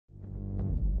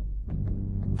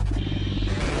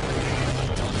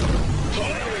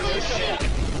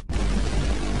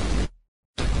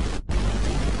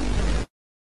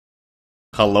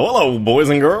Hello boys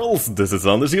and girls, this is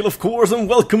Anders here of course, and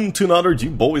welcome to another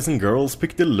You Boys and Girls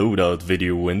Pick the Loadout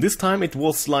video. And this time it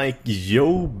was like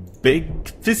Yo Big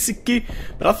Physicky,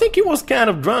 but I think he was kind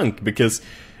of drunk because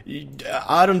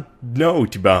I don't know,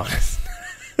 to be honest.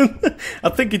 I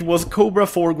think it was Cobra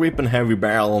foregrip and heavy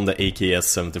barrel on the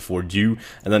AKS-74U,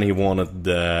 and then he wanted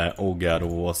the, oh god,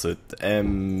 what was it,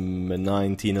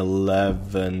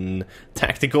 M1911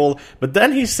 tactical, but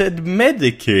then he said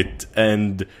medikit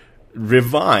and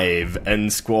revive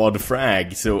and squad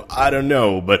frag, so I don't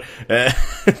know, but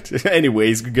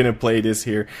anyways, we're gonna play this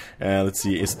here. Let's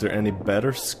see, is there any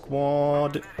better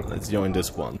squad? Let's join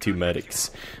this one. 2 medics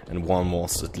and one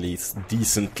was at least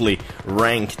decently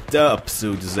ranked up,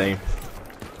 so to say.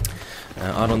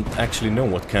 I don't actually know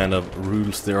what kind of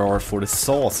rules there are for the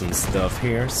sauce and stuff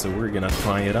here, so we're gonna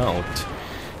try it out.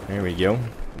 There we go.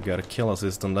 We got a kill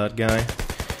assist on that guy.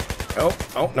 Oh,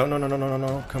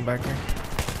 no, come back here.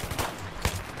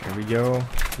 There we go.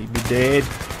 He'd be dead.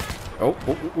 Oh.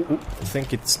 I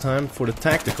think it's time for the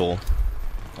tactical.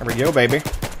 There we go, baby.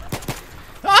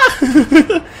 Ah!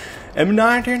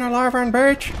 M1911,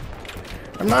 bitch.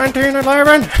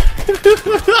 M1911.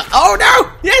 Oh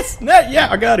no! Yes! Yeah,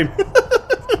 I got him.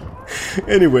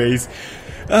 Anyways,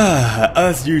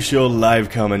 as usual,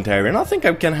 live commentary, and I think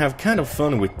I can have kind of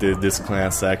fun with this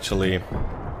class. Actually,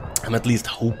 I'm at least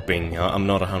hoping. I'm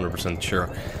not 100% sure.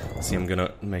 See, I'm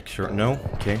gonna make sure. No,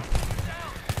 okay.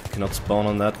 Cannot spawn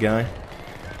on that guy.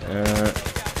 I'm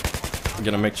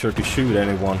gonna make sure to shoot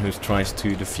anyone who tries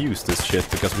to defuse this shit,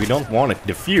 because we don't want it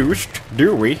diffused,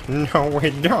 do we? No, we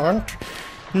don't.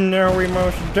 No, we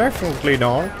most definitely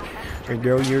don't. There you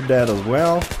go, you're dead as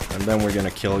well. And then we're gonna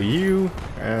kill you.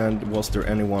 And was there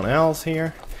anyone else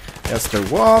here? Yes, there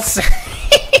was.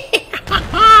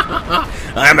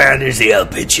 I'm Anders the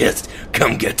LP chest.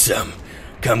 Come get some.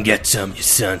 Come get some, you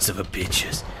sons of a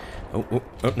bitches. Oh,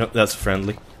 no, that's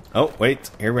friendly. Oh, wait,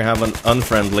 here we have an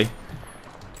unfriendly.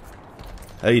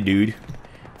 Hey, dude.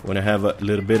 Wanna have a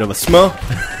little bit of a smoke?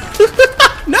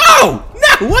 No!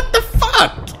 No, what the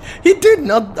fuck? He did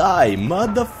not die,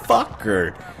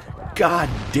 motherfucker. God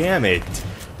damn it.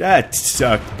 That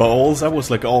sucked balls. I was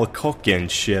like all cocky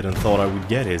and shit and thought I would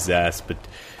get his ass, but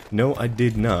no, I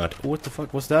did not. What the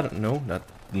fuck was that? No,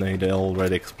 they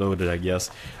already exploded, I guess.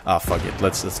 Ah, fuck it.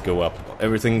 Let's go up.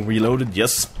 Everything reloaded?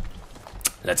 Yes.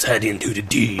 Let's head into the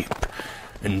deep,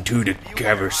 into the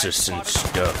caverns and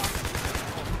stuff.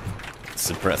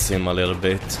 Suppress him a little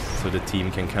bit so the team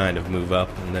can kind of move up,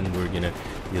 and then we're gonna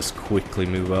just quickly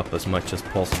move up as much as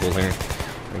possible here.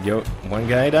 There we go. One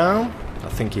guy down. I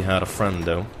think he had a friend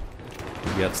though.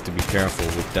 He gets to be careful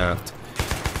with that.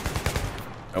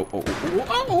 Oh,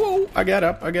 I get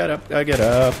up.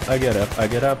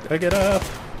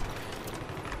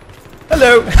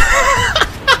 Hello!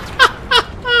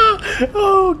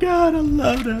 Oh god, I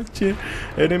love that shit.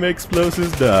 Enemy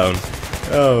explosives down.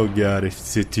 Oh god,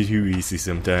 it's too easy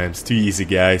sometimes. Too easy,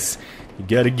 guys. You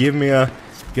gotta give me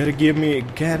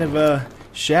kind of a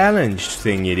challenge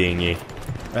thingy.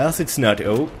 Else it's not.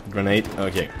 Oh, grenade.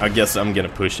 Okay, I guess I'm gonna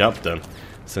push up then,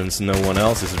 since no one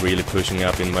else is really pushing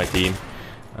up in my team.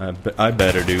 I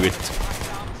better do it.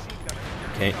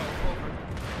 Okay.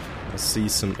 I see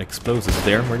some explosives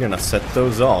there. We're gonna set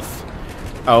those off.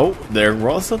 Oh, there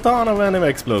was a ton of enemy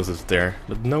explosives there,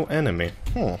 but no enemy.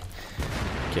 Okay,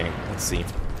 let's see.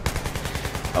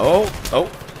 Oh,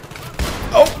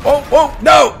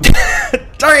 no!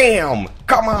 Damn!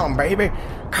 Come on, baby!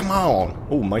 Come on!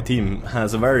 Oh, my team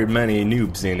has very many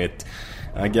noobs in it.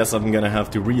 I guess I'm gonna have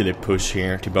to really push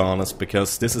here, to be honest,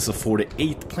 because this is a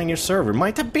 48-player server.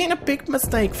 Might have been a big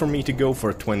mistake for me to go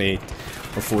for a 28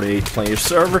 or 48-player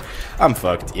server. I'm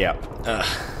fucked, yeah.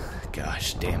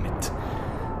 Gosh, damn it.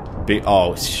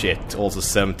 Oh, shit. Also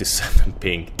 77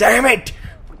 ping. Damn it!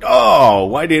 Oh,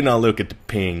 why didn't I look at the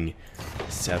ping?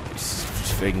 Derp.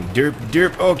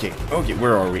 Okay,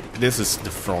 where are we? This is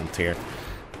the front here.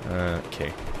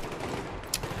 Okay.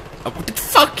 Oh, what the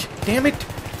fuck? Damn it!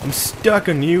 I'm stuck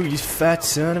on you, you fat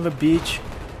son of a bitch.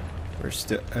 Where's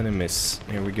the enemies?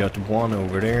 Here we got one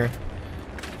over there.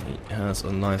 He has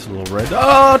a nice little red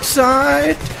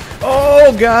outside.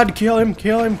 Oh god, kill him.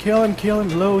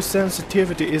 Low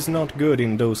sensitivity is not good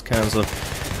in those kinds of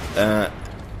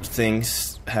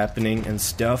things happening and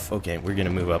stuff. Okay, we're gonna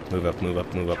move up. We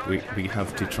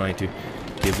have to try to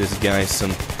give this guy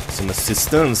some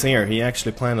assistance here. He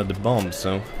actually planted the bomb,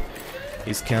 so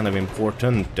he's kind of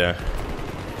important.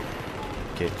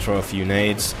 Okay, throw a few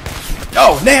nades.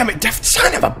 Oh, damn it! That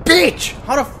son of a bitch!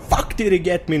 How the fuck did he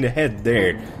get me in the head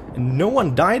there? And no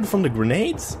one died from the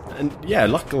grenades? And yeah,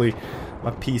 luckily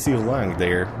my PC lagged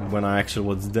there when I actually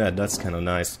was dead. That's kind of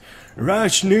nice.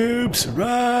 Rush, noobs!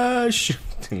 Rush!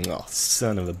 Oh,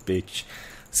 son of a bitch.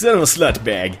 Son of a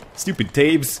slutbag. Stupid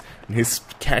Tabes and his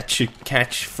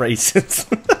catch phrases.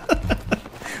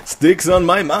 Sticks on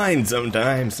my mind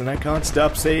sometimes, and I can't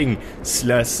stop saying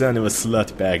son of a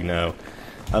slutbag now.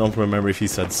 I don't remember if he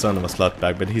said son of a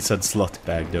slutbag, but he said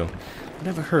slutbag though. I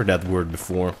never heard that word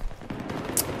before.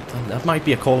 That might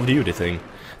be a Call of Duty thing.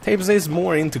 Tabes is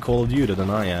more into Call of Duty than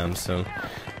I am, so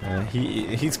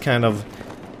he's kind of...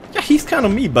 Yeah, he's kind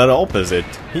of me, but opposite.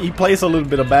 He plays a little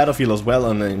bit of Battlefield as well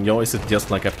and enjoys it, just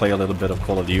like I play a little bit of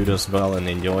Call of Duty as well and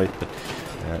enjoy it, but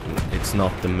it's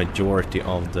not the majority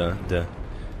of the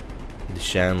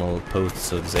channel posts,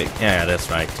 so to say. Yeah, that's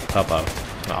right. Pop out.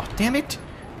 Oh, damn it!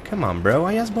 Come on, bro.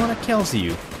 I just wanna kill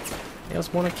you. I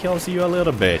just wanna kill you a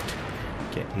little bit.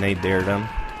 Okay, nade there then.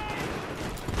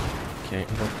 Okay,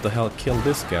 what the hell killed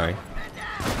this guy?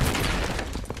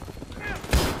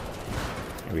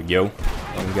 Here we go.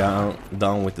 I'm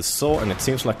down with the saw, and it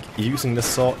seems like using the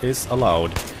saw is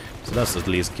allowed. So that's at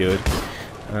least good.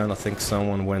 And I think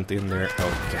someone went in there.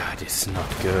 Oh god, it's not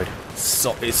good.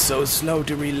 Saw is so slow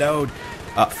to reload.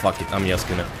 Ah, fuck it. I'm just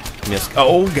gonna...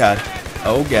 Oh god.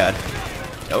 Oh god.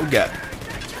 Oh god.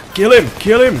 Kill him!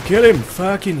 Kill him! Kill him!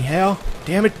 Fucking hell.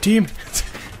 Damn it, team.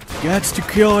 Gots to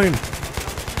kill him.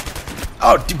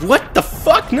 Oh, what the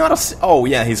fuck? Not a... Oh,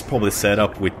 yeah, he's probably set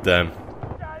up with the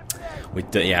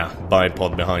yeah,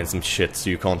 bipod behind some shit, so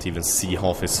you can't even see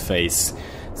half his face.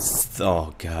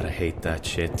 Oh god, I hate that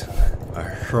shit.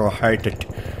 I sure hate it.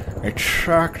 It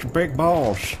sucks big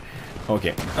balls.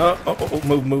 Okay.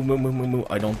 Move.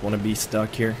 I don't want to be stuck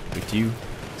here with you.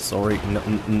 Sorry,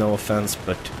 no offense,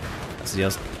 but that's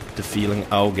just the feeling.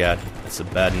 Oh god, that's a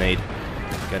bad nade.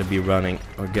 Gotta be running,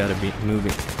 or gotta be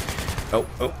moving. Oh,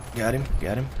 got him.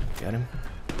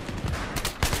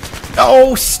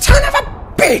 Oh, son of a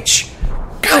bitch!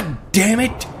 God damn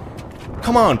it!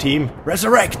 Come on, team,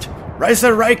 resurrect!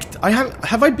 Resurrect!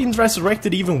 Have I been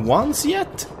resurrected even once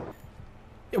yet?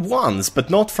 Once, but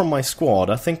not from my squad.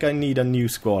 I think I need a new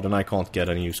squad, and I can't get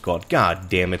a new squad. God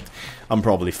damn it! I'm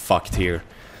probably fucked here.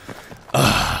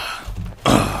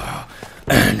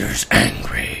 Anders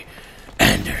angry.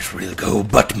 Anders will go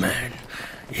Buttman.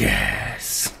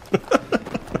 Yes.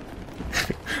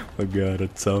 Oh god,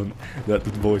 that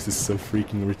voice is so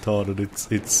freaking retarded.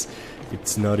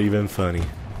 It's not even funny,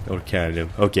 or kind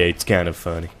of. Okay, it's kind of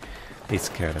funny. It's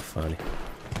kind of funny.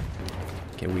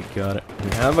 Okay, we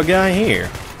have a guy here.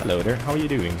 Hello there. How are you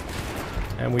doing?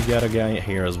 And we got a guy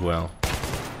here as well.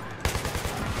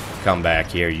 Come back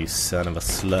here, you son of a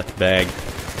slut bag.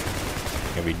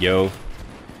 Here we go.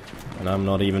 And I'm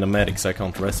not even a medic, so I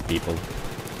can't rest people.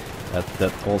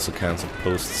 That also kind of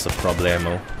poses a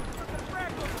problemo.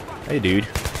 Hey dude,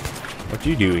 what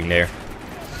you doing there?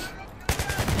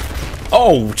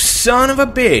 Oh, son of a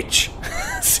bitch!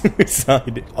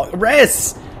 Suicide. Oh,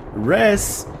 res!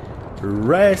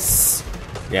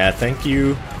 Yeah, thank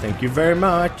you very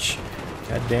much.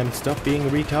 Goddamn, stop being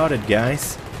retarded,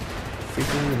 guys.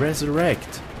 Freaking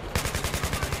resurrect.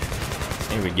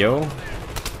 Here we go.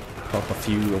 Pop a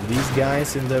few of these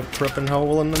guys in the prepping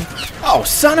hole in them. Oh,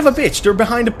 son of a bitch! They're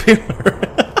behind a pillar.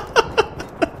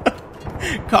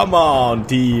 Come on,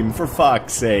 team, for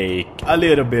fuck's sake. A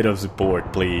little bit of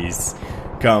support, please.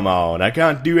 Come on, I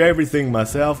can't do everything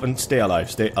myself. And stay alive,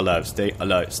 stay alive, stay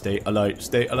alive, stay alive,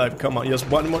 stay alive. Come on, just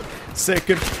one more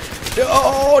second.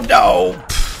 Oh, no.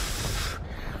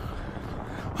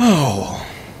 Oh.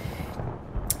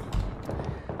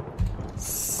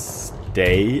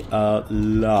 Stay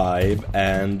alive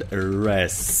and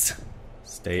rest.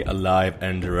 Stay alive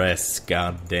and rest,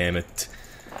 god damn it.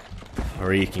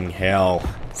 Freaking hell.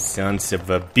 Sons of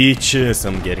a bitches.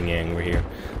 I'm getting angry here.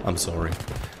 I'm sorry.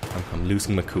 I'm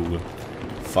losing my cool.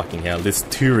 Fucking hell. This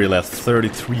Turi left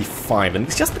 33-5. And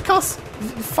it's just because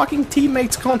fucking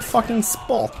teammates can't fucking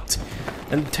spot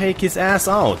and take his ass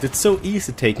out. It's so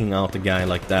easy taking out a guy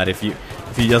like that if you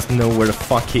just know where the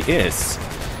fuck he is.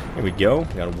 Here we go.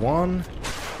 Got one.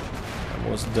 That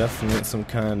was definitely some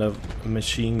kind of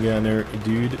machine gunner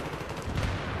dude. Here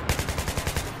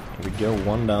we go.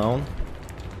 One down.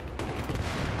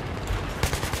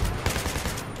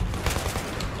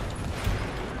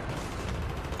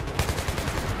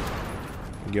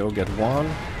 Go get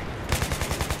one,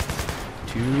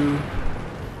 two,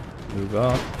 move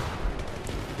up,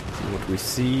 see what we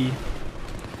see.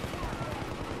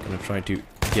 Gonna try to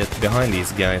get behind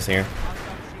these guys here.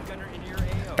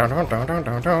 Oh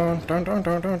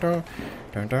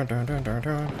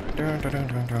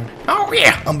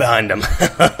yeah, I'm behind them.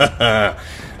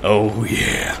 Oh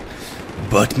yeah,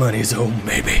 butt money's home,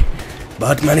 baby.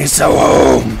 Batman is so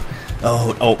home!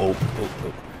 Oh.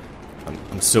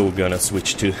 I'm so gonna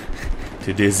switch to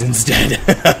this instead.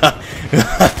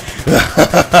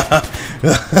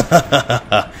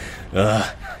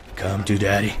 Come to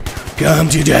daddy. Come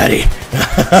to daddy.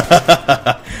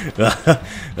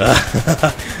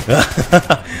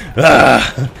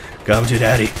 Come to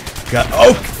daddy.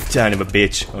 Oh, son of a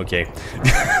bitch. Okay.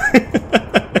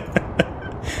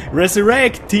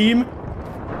 Resurrect, team.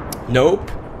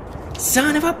 Nope.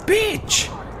 Son of a bitch.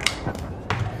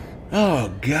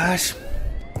 Oh, gosh.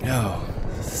 Oh,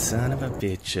 son of a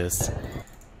bitches.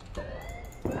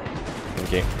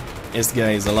 Okay. This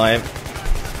guy is alive.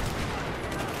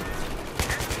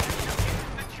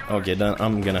 Okay, then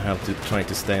I'm gonna have to try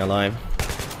to stay alive.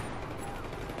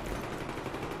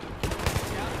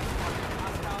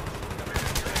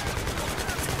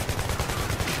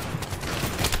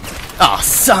 Ah, oh,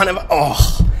 son of a...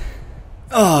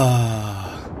 Oh,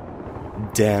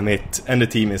 damn it. And the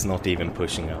team is not even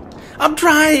pushing up. I'm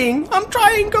trying,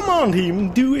 come on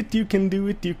team. Do it, you can do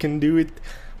it, you can do it.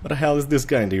 What the hell is this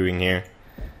guy doing here?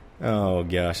 Oh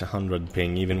gosh, 100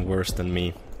 ping, even worse than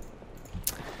me.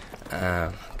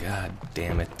 God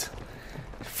damn it.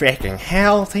 Freaking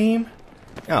hell, team.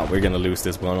 Oh, we're gonna lose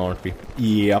this one, aren't we?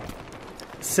 Yep.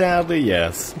 Sadly,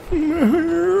 yes.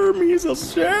 Me so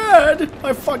sad.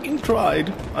 I fucking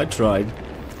tried. I tried.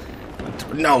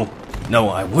 No,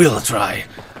 I will try.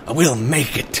 I will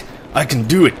make it. I can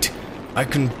do it. I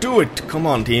can do it. Come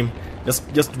on, team.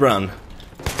 Just run.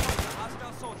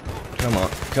 Come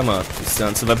on, you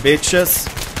sons of a bitches.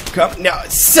 Come now,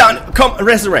 son. Come,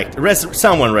 resurrect.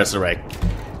 Someone resurrect.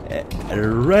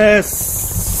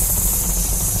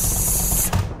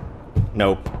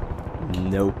 Nope.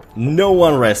 No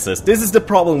one rests. This is the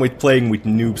problem with playing with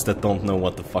noobs that don't know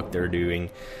what the fuck they're doing.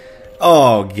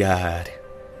 Oh god.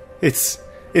 It's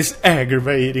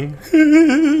aggravating.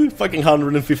 Fucking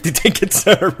 150 ticket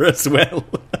server as well.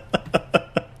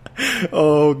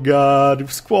 Oh god,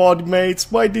 squad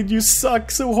mates, why did you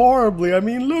suck so horribly? I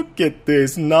mean, look at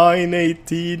this.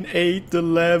 9-18,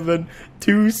 8-11,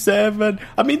 2-7.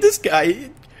 I mean, this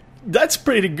guy, that's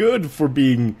pretty good for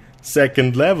being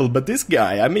second level, but this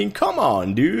guy, I mean, come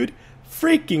on, dude.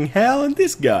 Freaking hell, and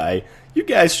this guy. You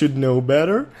guys should know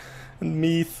better. And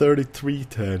me,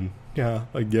 33-10. Yeah,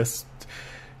 I guess.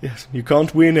 Yes, you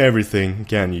can't win everything,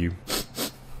 can you?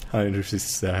 Anders is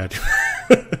sad.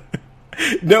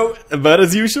 No, but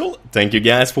as usual, thank you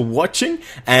guys for watching,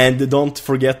 and don't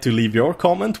forget to leave your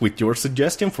comment with your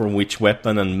suggestion for which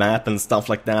weapon and map and stuff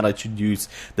like that I should use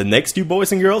the next you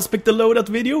boys and girls pick the loadout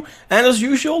video, and as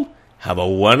usual, have a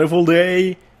wonderful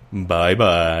day. Bye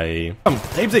bye. Come,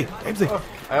 Abesy.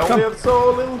 I only have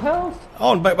so little health.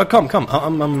 Oh, but come.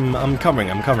 I'm covering,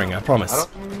 I promise.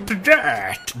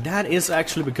 That is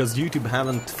actually because YouTube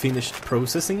haven't finished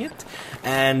processing it,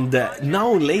 and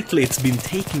now lately it's been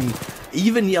taking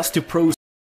even just to process